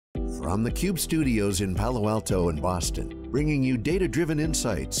from theCUBE studios in Palo Alto and Boston, bringing you data-driven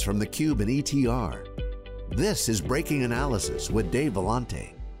insights from theCUBE and ETR. This is Breaking Analysis with Dave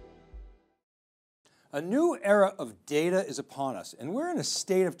Vellante. A new era of data is upon us, and we're in a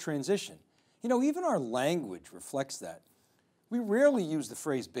state of transition. You know, even our language reflects that. We rarely use the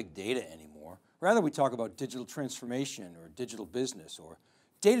phrase big data anymore. Rather, we talk about digital transformation or digital business or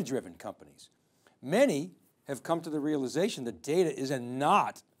data-driven companies. Many have come to the realization that data is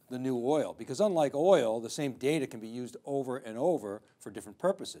not the new oil, because unlike oil, the same data can be used over and over for different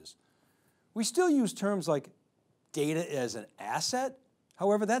purposes. We still use terms like data as an asset.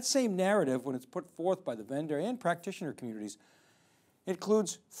 However, that same narrative, when it's put forth by the vendor and practitioner communities,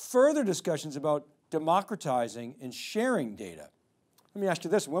 includes further discussions about democratizing and sharing data. Let me ask you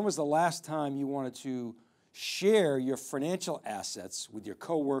this, when was the last time you wanted to share your financial assets with your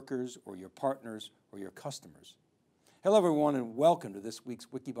coworkers or your partners or your customers? Hello everyone and welcome to this week's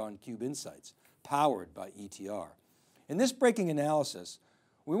Wikibon CUBE Insights, powered by ETR. In this breaking analysis,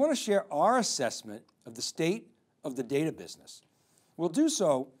 we want to share our assessment of the state of the data business. We'll do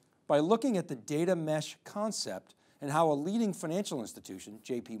so by looking at the data mesh concept and how a leading financial institution,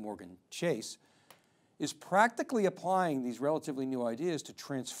 JPMorgan Chase, is practically applying these relatively new ideas to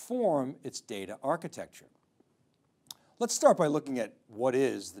transform its data architecture. Let's start by looking at what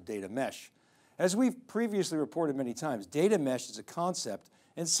is the data mesh. As we've previously reported many times, data mesh is a concept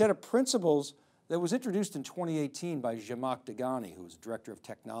and set of principles that was introduced in 2018 by Zhamak Dehghani, who is Director of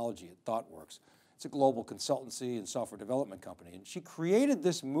Technology at ThoughtWorks. It's a global consultancy and software development company. And she created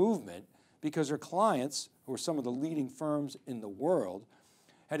this movement because her clients, who are some of the leading firms in the world,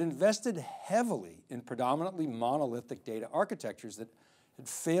 had invested heavily in predominantly monolithic data architectures that had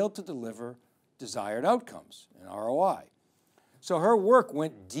failed to deliver desired outcomes and ROI. So her work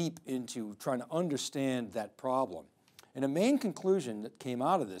went deep into trying to understand that problem. And a main conclusion that came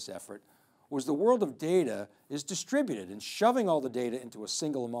out of this effort was the world of data is distributed, and shoving all the data into a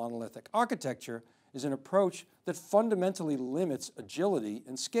single monolithic architecture is an approach that fundamentally limits agility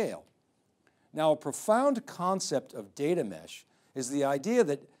and scale. Now, a profound concept of data mesh is the idea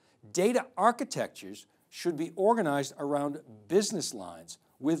that data architectures should be organized around business lines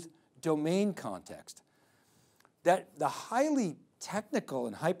with domain context. That the highly technical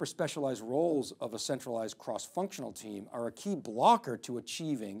and hyper-specialized roles of a centralized cross-functional team are a key blocker to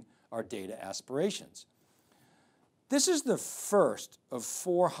achieving our data aspirations. This is the first of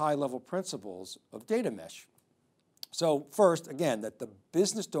 4 high-level principles of data mesh. So first, again, that the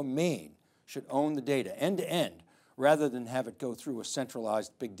business domain should own the data end-to-end rather than have it go through a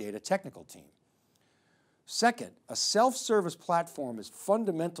centralized big data technical team. Second, a self-service platform is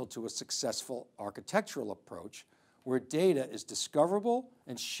fundamental to a successful architectural approach where data is discoverable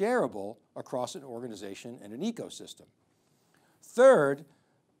and shareable across an organization and an ecosystem. Third,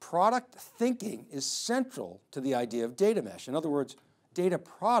 product thinking is central to the idea of data mesh. In other words, data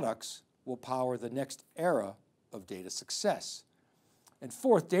products will power the next era of data success. And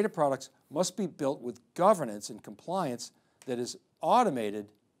fourth, data products must be built with governance and compliance that is automated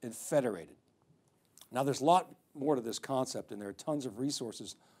and federated. Now there's a lot more to this concept, and there are tons of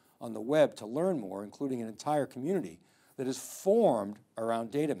resources on the web to learn more, including an entire community that is formed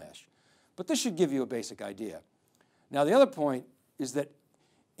around data mesh. But this should give you a basic idea. Now the other point is that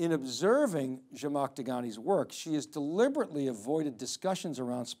in observing Zhamak Dehghani's work, she has deliberately avoided discussions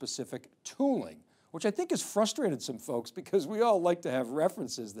around specific tooling, which I think has frustrated some folks because we all like to have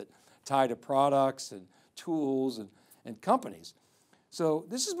references that tie to products and tools and companies. So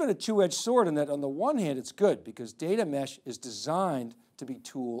this has been a two-edged sword in that on the one hand it's good because data mesh is designed to be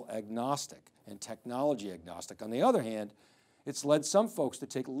tool agnostic and technology agnostic. On the other hand, it's led some folks to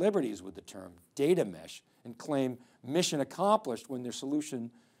take liberties with the term data mesh and claim mission accomplished when their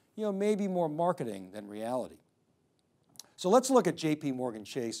solution, may be more marketing than reality. So let's look at JPMorgan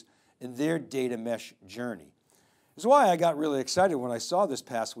Chase and their data mesh journey. This is why I got really excited when I saw this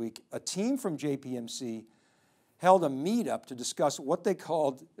past week a team from JPMC held a meetup to discuss what they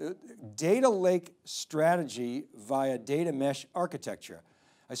called data lake strategy via data mesh architecture.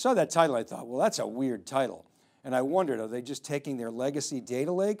 I saw that title, I thought, well, that's a weird title. And I wondered, are they just taking their legacy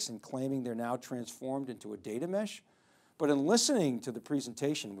data lakes and claiming they're now transformed into a data mesh? But in listening to the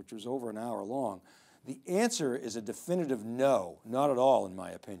presentation, which was over an hour long, the answer is a definitive no, not at all in my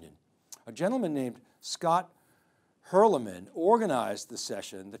opinion. A gentleman named Scott Herleman organized the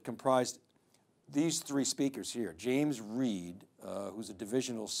session that comprised these 3 speakers here: James Reed, who's a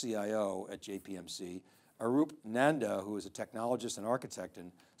divisional CIO at JPMC, Arup Nanda, who is a technologist and architect,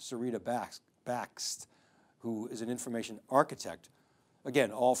 and Sarita Bakst, who is an information architect,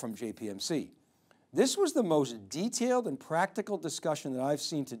 again, all from JPMC. This was the most detailed and practical discussion that I've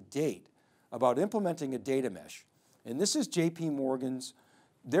seen to date about implementing a data mesh. And this is JP Morgan's,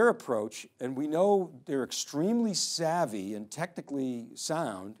 their approach, and we know they're extremely savvy and technically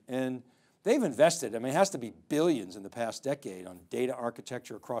sound, and they've invested, I mean, it has to be billions in the past decade on data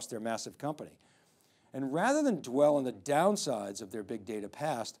architecture across their massive company. And rather than dwell on the downsides of their big data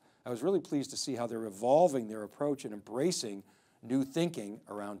past, I was really pleased to see how they're evolving their approach and embracing new thinking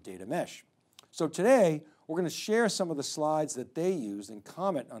around data mesh. So today, we're going to share some of the slides that they used and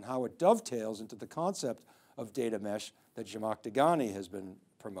comment on how it dovetails into the concept of data mesh that Zhamak Dehghani has been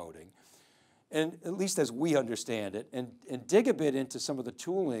promoting, and at least as we understand it, and dig a bit into some of the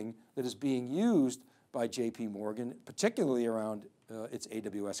tooling that is being used by JP Morgan, particularly around its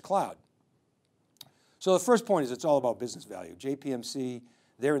AWS cloud. So the first point is it's all about business value. JPMC,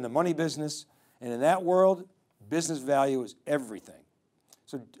 they're in the money business, and in that world, business value is everything.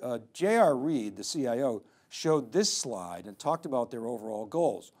 So J.R. Reed, the CIO, showed this slide and talked about their overall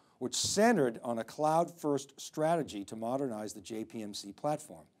goals, which centered on a cloud-first strategy to modernize the JPMC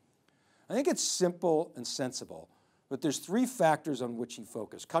platform. I think it's simple and sensible, but there's three factors on which he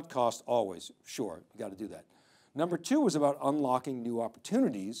focused. Cut cost, always, sure, you got to do that. Number two was about unlocking new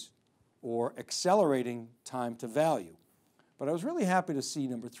opportunities or accelerating time to value. But I was really happy to see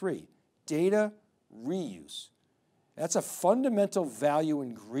number three, data reuse. That's a fundamental value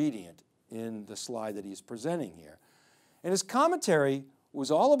ingredient in the slide that he's presenting here. And his commentary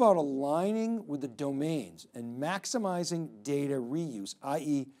was all about aligning with the domains and maximizing data reuse,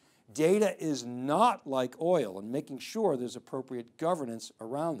 i.e. data is not like oil, and making sure there's appropriate governance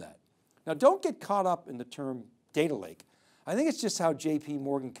around that. Now don't get caught up in the term data lake. I think it's just how JP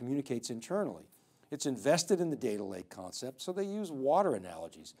Morgan communicates internally. It's invested in the data lake concept, so they use water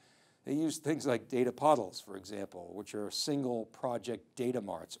analogies. They use things like data puddles, for example, which are single project data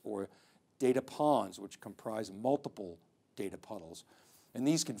marts, or data ponds, which comprise multiple data puddles. And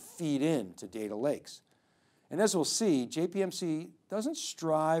these can feed into data lakes. And as we'll see, JPMC doesn't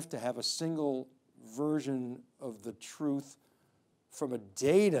strive to have a single version of the truth from a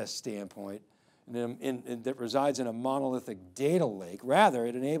data standpoint that resides in a monolithic data lake. Rather,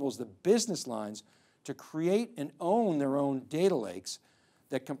 it enables the business lines to create and own their own data lakes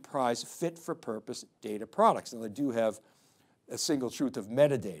that comprise fit-for-purpose data products. Now, they do have a single truth of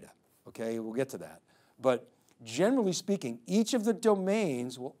metadata, okay? We'll get to that. But generally speaking, each of the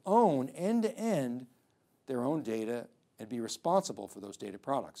domains will own end-to-end their own data and be responsible for those data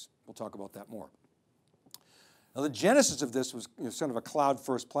products. We'll talk about that more. Now, the genesis of this was sort of a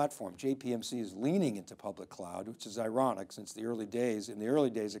cloud-first platform. JPMC is leaning into public cloud, which is ironic since in the early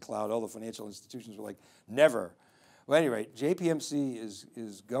days of cloud, all the financial institutions were like, never. Well, at any rate, JPMC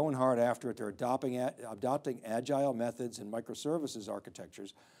is going hard after it. They're adopting agile methods and microservices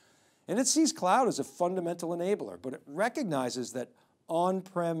architectures. And it sees cloud as a fundamental enabler, but it recognizes that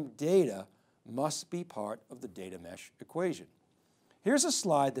on-prem data must be part of the data mesh equation. Here's a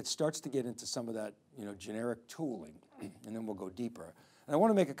slide that starts to get into some of that generic tooling, and then we'll go deeper. And I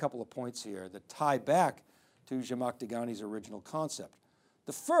want to make a couple of points here that tie back to Zhamak Dehghani's original concept.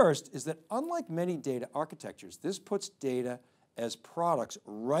 The first is that unlike many data architectures, this puts data as products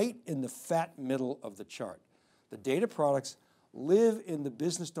right in the fat middle of the chart. The data products live in the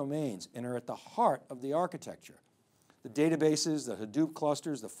business domains and are at the heart of the architecture. The databases, the Hadoop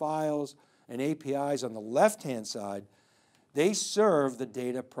clusters, the files, and APIs on the left-hand side, they serve the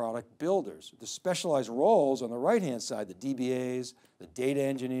data product builders. The specialized roles on the right-hand side, the DBAs, the data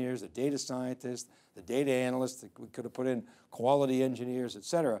engineers, the data scientists, the data analysts, that we could have put in quality engineers, et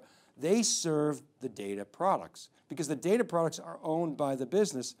cetera, they serve the data products. Because the data products are owned by the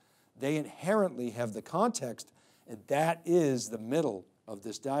business, they inherently have the context, and that is the middle of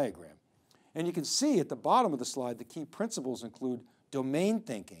this diagram. And you can see at the bottom of the slide, the key principles include domain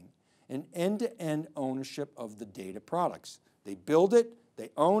thinking and end-to-end ownership of the data products. They build it, they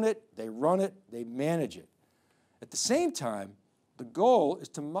own it, they run it, they manage it. At the same time, the goal is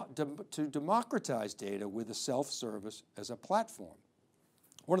to democratize data with a self-service as a platform.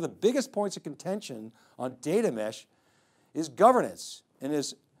 One of the biggest points of contention on data mesh is governance. And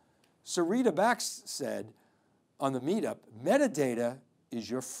as Sarita Bax said on the meetup, metadata is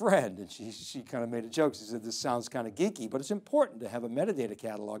your friend. And she kind of made a joke. She said, this sounds kind of geeky, but it's important to have a metadata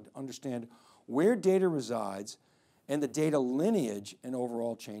catalog to understand where data resides and the data lineage and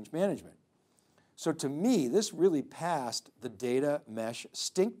overall change management. So to me, this really passed the data mesh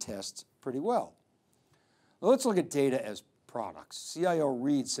stink tests pretty well. Well, let's look at data as products. CIO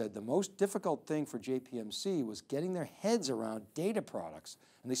Reed said the most difficult thing for JPMC was getting their heads around data products,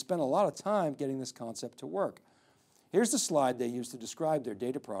 and they spent a lot of time getting this concept to work. Here's the slide they used to describe their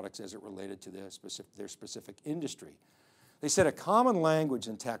data products as it related to their specific industry. They said a common language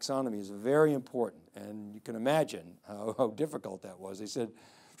and taxonomy is very important, and you can imagine how difficult that was. They said,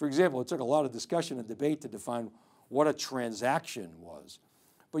 for example, it took a lot of discussion and debate to define what a transaction was.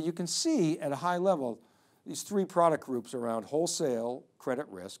 But you can see at a high level, these three product groups around wholesale credit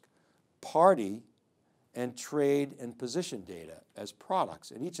risk, party, and trade and position data as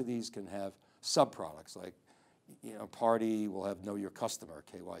products. And each of these can have sub-products, like party will have know your customer,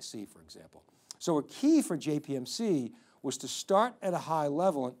 KYC, for example. So a key for JPMC was to start at a high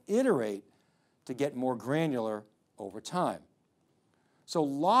level and iterate to get more granular over time. So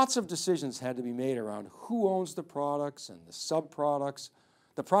lots of decisions had to be made around who owns the products and the sub-products.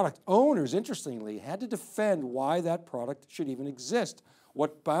 The product owners, interestingly, had to defend why that product should even exist,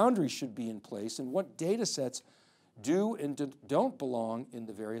 what boundaries should be in place, and what data sets do and don't belong in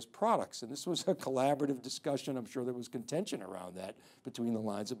the various products. And this was a collaborative discussion. I'm sure there was contention around that between the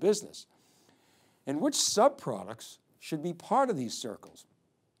lines of business. And which sub-products should be part of these circles?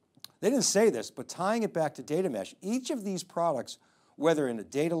 They didn't say this, but tying it back to data mesh, each of these products, whether in a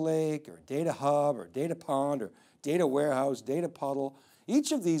data lake or a data hub or data pond or data warehouse, data puddle,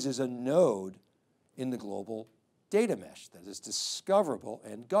 each of these is a node in the global data mesh that is discoverable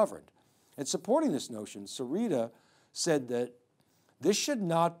and governed. And supporting this notion, Sarita said that this should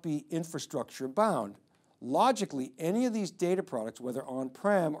not be infrastructure bound. Logically, any of these data products, whether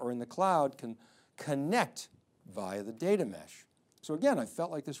on-prem or in the cloud, can connect via the data mesh. So again, I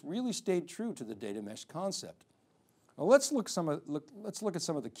felt like this really stayed true to the data mesh concept. Well, let's look at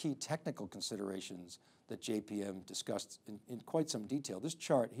some of the key technical considerations that JPM discussed in quite some detail. This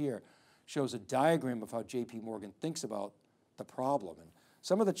chart here shows a diagram of how JP Morgan thinks about the problem. And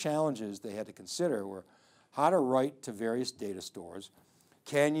some of the challenges they had to consider were how to write to various data stores.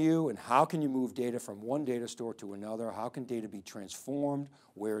 Can you and how can you move data from one data store to another? How can data be transformed?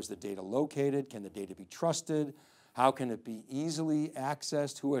 Where is the data located? Can the data be trusted? How can it be easily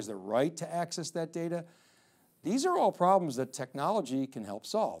accessed? Who has the right to access that data? These are all problems that technology can help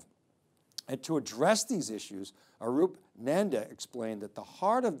solve. And to address these issues, Arup Nanda explained that the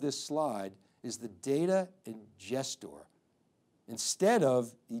heart of this slide is the data ingestor instead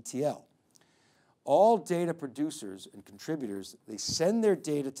of ETL. All data producers and contributors, they send their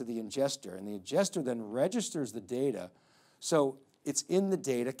data to the ingester, and the ingester then registers the data so it's in the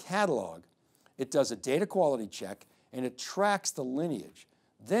data catalog. It does a data quality check and it tracks the lineage.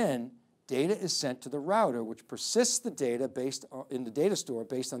 Then data is sent to the router, which persists the data in the data store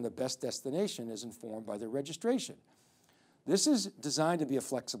based on the best destination as informed by the registration. This is designed to be a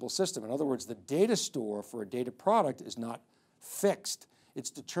flexible system. In other words, the data store for a data product is not fixed. It's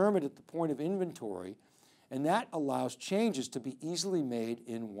determined at the point of inventory, and that allows changes to be easily made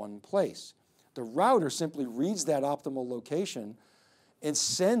in one place. The router simply reads that optimal location and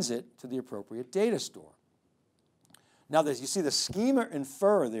sends it to the appropriate data store. Now, you see the schema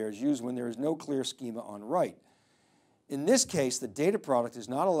infer there is used when there is no clear schema on write. In this case, the data product is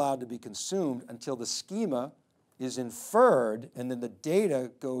not allowed to be consumed until the schema is inferred, and then the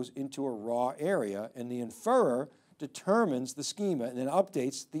data goes into a raw area, and the inferer determines the schema and then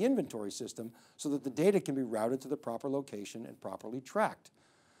updates the inventory system so that the data can be routed to the proper location and properly tracked.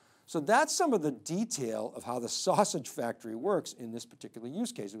 So that's some of the detail of how the sausage factory works in this particular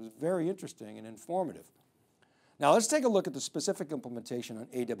use case. It was very interesting and informative. Now let's take a look at the specific implementation on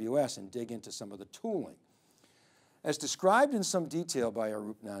AWS and dig into some of the tooling. As described in some detail by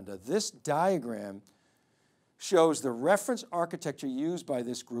Arup Nanda, this diagram shows the reference architecture used by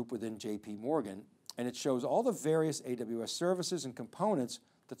this group within JP Morgan, and it shows all the various AWS services and components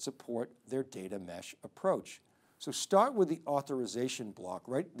that support their data mesh approach. So start with the authorization block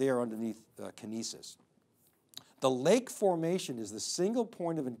right there underneath Kinesis. The lake formation is the single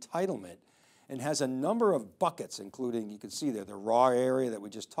point of entitlement and has a number of buckets, including, you can see there, the raw area that we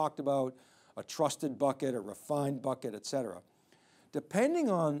just talked about, a trusted bucket, a refined bucket, etc. Depending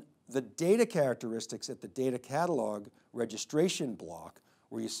on the data characteristics at the data catalog registration block,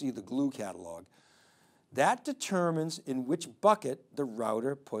 where you see the glue catalog, that determines in which bucket the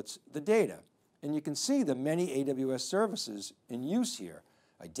router puts the data. And you can see the many AWS services in use here.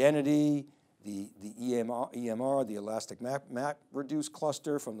 Identity, the EMR, the Elastic MapReduce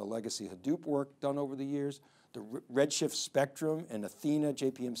cluster from the legacy Hadoop work done over the years, the Redshift Spectrum and Athena.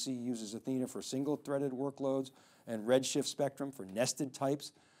 JPMC uses Athena for single-threaded workloads, and Redshift Spectrum for nested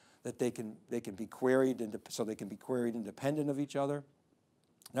types that they can be queried so they can be queried independent of each other.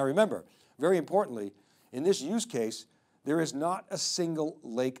 Now remember, very importantly, in this use case, there is not a single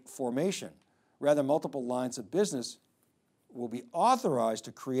lake formation. Rather, multiple lines of business will be authorized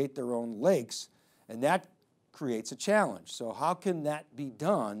to create their own lakes, and that creates a challenge. So how can that be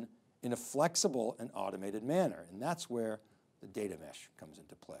done in a flexible and automated manner? And that's where the data mesh comes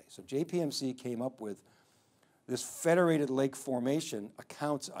into play. So JPMC came up with this federated lake formation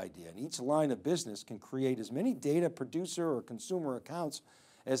accounts idea, and each line of business can create as many data producer or consumer accounts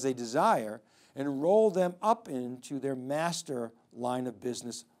as they desire and roll them up into their master line of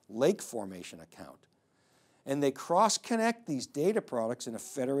business lake formation account. And they cross-connect these data products in a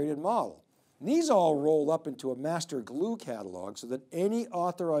federated model. And these all roll up into a master glue catalog so that any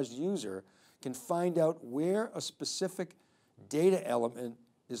authorized user can find out where a specific data element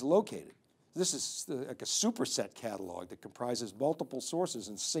is located. This is like a superset catalog that comprises multiple sources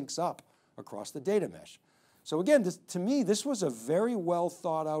and syncs up across the data mesh. So again, to me, this was a very well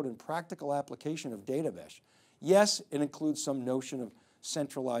thought out and practical application of data mesh. Yes, it includes some notion of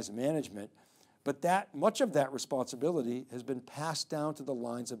centralized management, but much of that responsibility has been passed down to the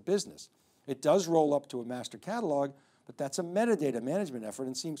lines of business. It does roll up to a master catalog, but that's a metadata management effort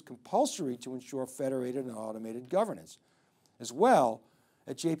and seems compulsory to ensure federated and automated governance. As well,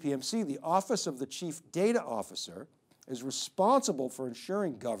 at JPMC, the Office of the Chief Data Officer is responsible for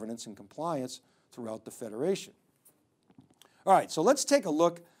ensuring governance and compliance throughout the federation. All right, so let's take a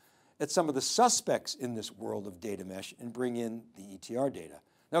look at some of the suspects in this world of data mesh and bring in the ETR data.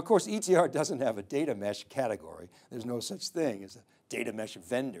 Now, of course, ETR doesn't have a data mesh category. There's no such thing as a data mesh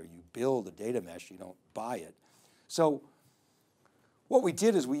vendor. You build a data mesh, you don't buy it. So what we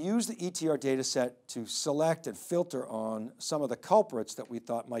did is we used the ETR data set to select and filter on some of the culprits that we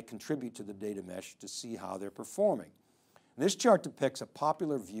thought might contribute to the data mesh to see how they're performing. And this chart depicts a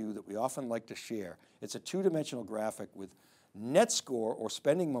popular view that we often like to share. It's a two-dimensional graphic with net score or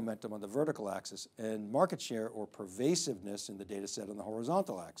spending momentum on the vertical axis and market share or pervasiveness in the data set on the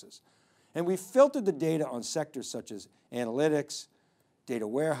horizontal axis. And we filtered the data on sectors such as analytics, data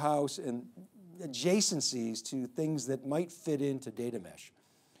warehouse, and adjacencies to things that might fit into data mesh.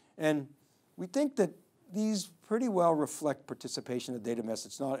 And we think that these pretty well reflect participation in the data mesh.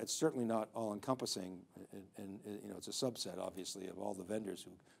 It's certainly not all encompassing, and it's a subset, obviously, of all the vendors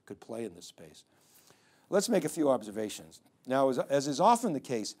who could play in this space. Let's make a few observations. Now, as is often the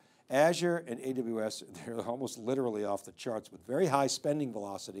case, Azure and AWS, they're almost literally off the charts with very high spending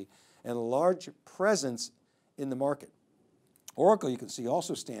velocity and a large presence in the market. Oracle, you can see,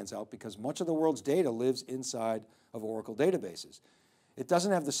 also stands out because much of the world's data lives inside of Oracle databases. It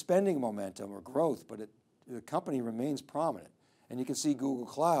doesn't have the spending momentum or growth, but the company remains prominent. And you can see Google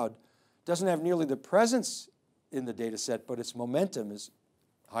Cloud doesn't have nearly the presence in the data set, but its momentum is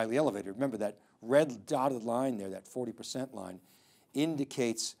highly elevated. Remember that red dotted line there, that 40% line,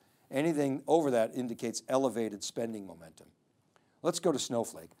 indicates anything over that indicates elevated spending momentum. Let's go to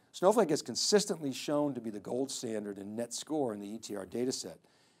Snowflake. Snowflake has consistently shown to be the gold standard in net score in the ETR data set.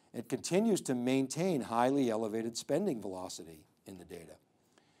 It continues to maintain highly elevated spending velocity in the data.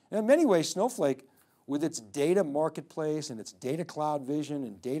 And in many ways, Snowflake, with its data marketplace and its data cloud vision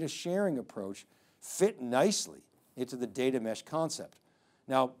and data sharing approach, fit nicely into the data mesh concept.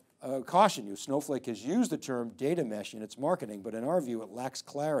 Now, caution you, Snowflake has used the term data mesh in its marketing, but in our view, it lacks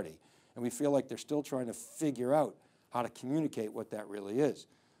clarity. And we feel like they're still trying to figure out how to communicate what that really is.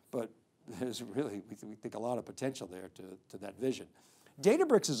 But there's really, we think, a lot of potential there to that vision.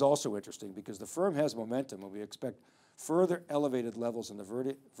 Databricks is also interesting because the firm has momentum and we expect further elevated levels in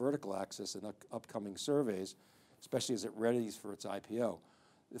the vertical axis in upcoming surveys, especially as it readies for its IPO.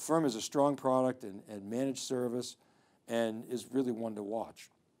 The firm is a strong product and managed service and is really one to watch.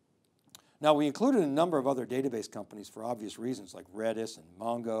 Now, we included a number of other database companies for obvious reasons like Redis and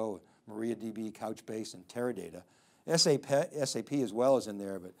Mongo, MariaDB, Couchbase, and Teradata. SAP as well is in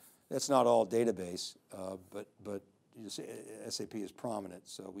there, but that's not all database, but you see, SAP is prominent,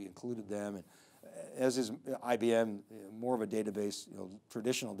 so we included them, and as is IBM, more of a database,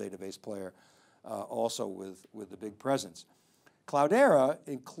 traditional database player, also with a big presence. Cloudera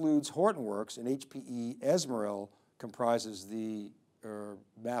includes Hortonworks, and HPE Ezmeral comprises the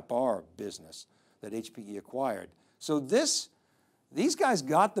MapR business that HPE acquired. So these guys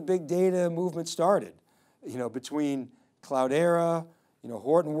got the big data movement started, between Cloudera,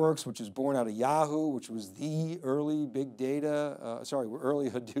 Hortonworks, which was born out of Yahoo, which was the early big data, early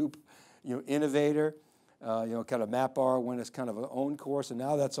Hadoop, innovator. Kind of MapR went as kind of an own course, and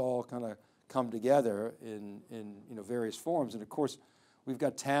now that's all kind of come together in various forms. And of course, we've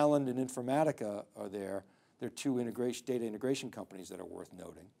got Talend and Informatica are there. They're two data integration companies that are worth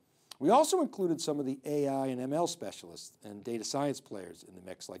noting. We also included some of the AI and ML specialists and data science players in the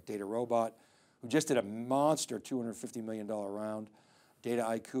mix, like DataRobot, who just did a monster $250 million round,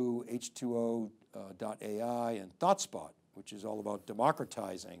 Dataiku, H2O.ai, and ThoughtSpot, which is all about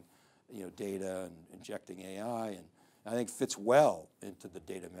democratizing data and injecting AI, and I think fits well into the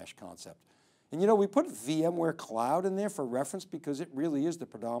data mesh concept. And we put VMware Cloud in there for reference because it really is the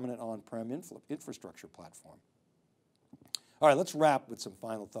predominant on-prem infrastructure platform. All right, let's wrap with some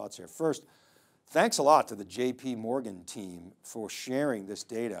final thoughts here. First, thanks a lot to the JP Morgan team for sharing this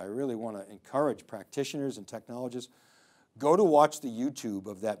data. I really want to encourage practitioners and technologists. Go to watch the YouTube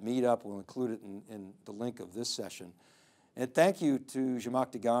of that meetup. We'll include it in the link of this session. And thank you to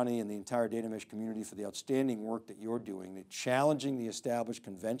Zhamak Dehghani and the entire data mesh community for the outstanding work that you're doing, challenging the established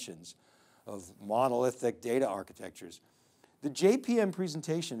conventions of monolithic data architectures. The JPM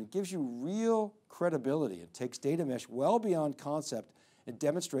presentation, it gives you real credibility. It takes data mesh well beyond concept and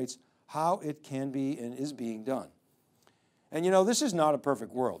demonstrates how it can be and is being done. And this is not a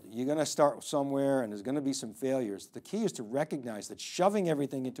perfect world. You're going to start somewhere and there's going to be some failures. The key is to recognize that shoving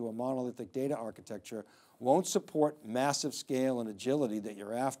everything into a monolithic data architecture won't support massive scale and agility that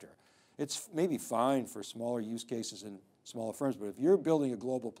you're after. It's maybe fine for smaller use cases and smaller firms, but if you're building a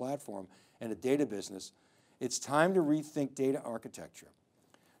global platform and a data business, it's time to rethink data architecture.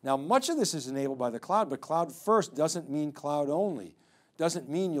 Now, much of this is enabled by the cloud, but cloud first doesn't mean cloud only. Doesn't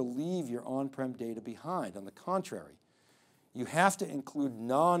mean you'll leave your on-prem data behind. On the contrary, you have to include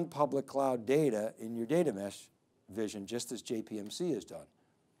non-public cloud data in your data mesh vision, just as JPMC has done.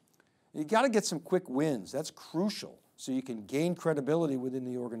 You got to get some quick wins. That's crucial so you can gain credibility within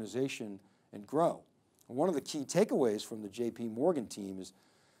the organization and grow. And one of the key takeaways from the JP Morgan team is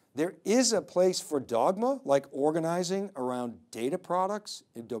there is a place for dogma, like organizing around data products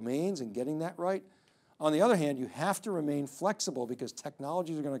and domains and getting that right. On the other hand, you have to remain flexible because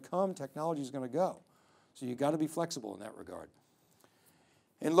technologies are going to come, technology is going to go. So you got to be flexible in that regard.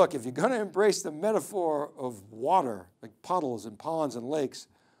 And look, if you're going to embrace the metaphor of water, like puddles and ponds and lakes,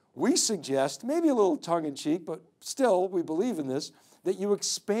 we suggest, maybe a little tongue-in-cheek, but still we believe in this, that you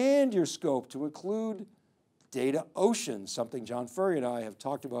expand your scope to include data oceans, something John Furrier and I have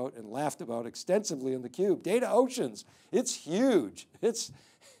talked about and laughed about extensively on theCUBE. Data oceans, it's huge. It's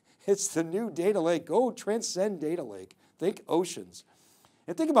the new data lake. Go transcend data lake. Think oceans.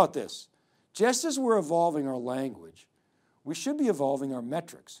 And think about this. Just as we're evolving our language, we should be evolving our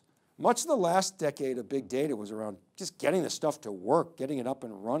metrics. Much of the last decade of big data was around just getting the stuff to work, getting it up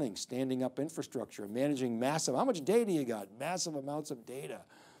and running, standing up infrastructure, managing massive, how much data you got? Massive amounts of data.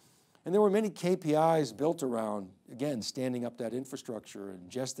 And there were many KPIs built around, again, standing up that infrastructure and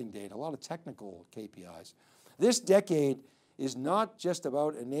ingesting data, a lot of technical KPIs. This decade is not just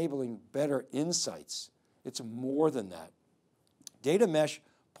about enabling better insights. It's more than that. Data mesh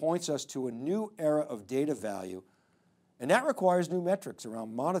points us to a new era of data value, and that requires new metrics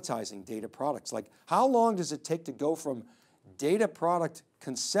around monetizing data products. Like, how long does it take to go from data product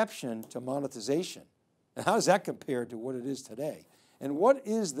conception to monetization? And how does that compare to what it is today? And what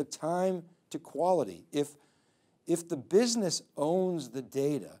is the time to quality? If the business owns the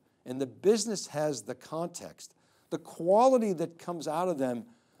data and the business has the context, the quality that comes out of them,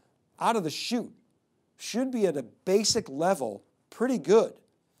 out of the chute, should be at a basic level pretty good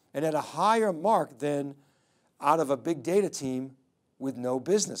and at a higher mark than out of a big data team with no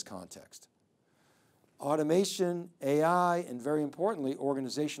business context. Automation, AI, and very importantly,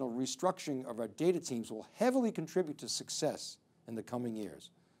 organizational restructuring of our data teams will heavily contribute to success in the coming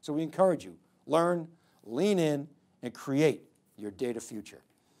years. So we encourage you, learn, lean in, and create your data future.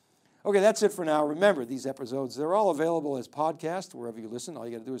 Okay, that's it for now. Remember, these episodes, they're all available as podcasts wherever you listen. All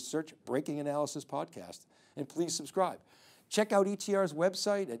you got to do is search Breaking Analysis Podcast, and please subscribe. Check out ETR's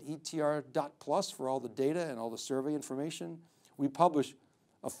website at etr.plus for all the data and all the survey information. We publish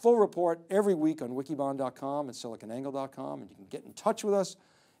a full report every week on wikibon.com and siliconangle.com, and you can get in touch with us.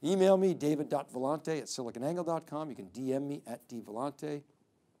 Email me, david.vellante@siliconangle.com. You can DM me at dvellante,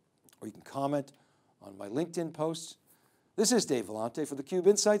 or you can comment on my LinkedIn posts. This is Dave Vellante for theCUBE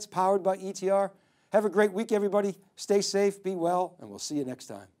Insights, powered by ETR. Have a great week, everybody. Stay safe, be well, and we'll see you next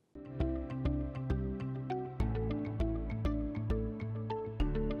time.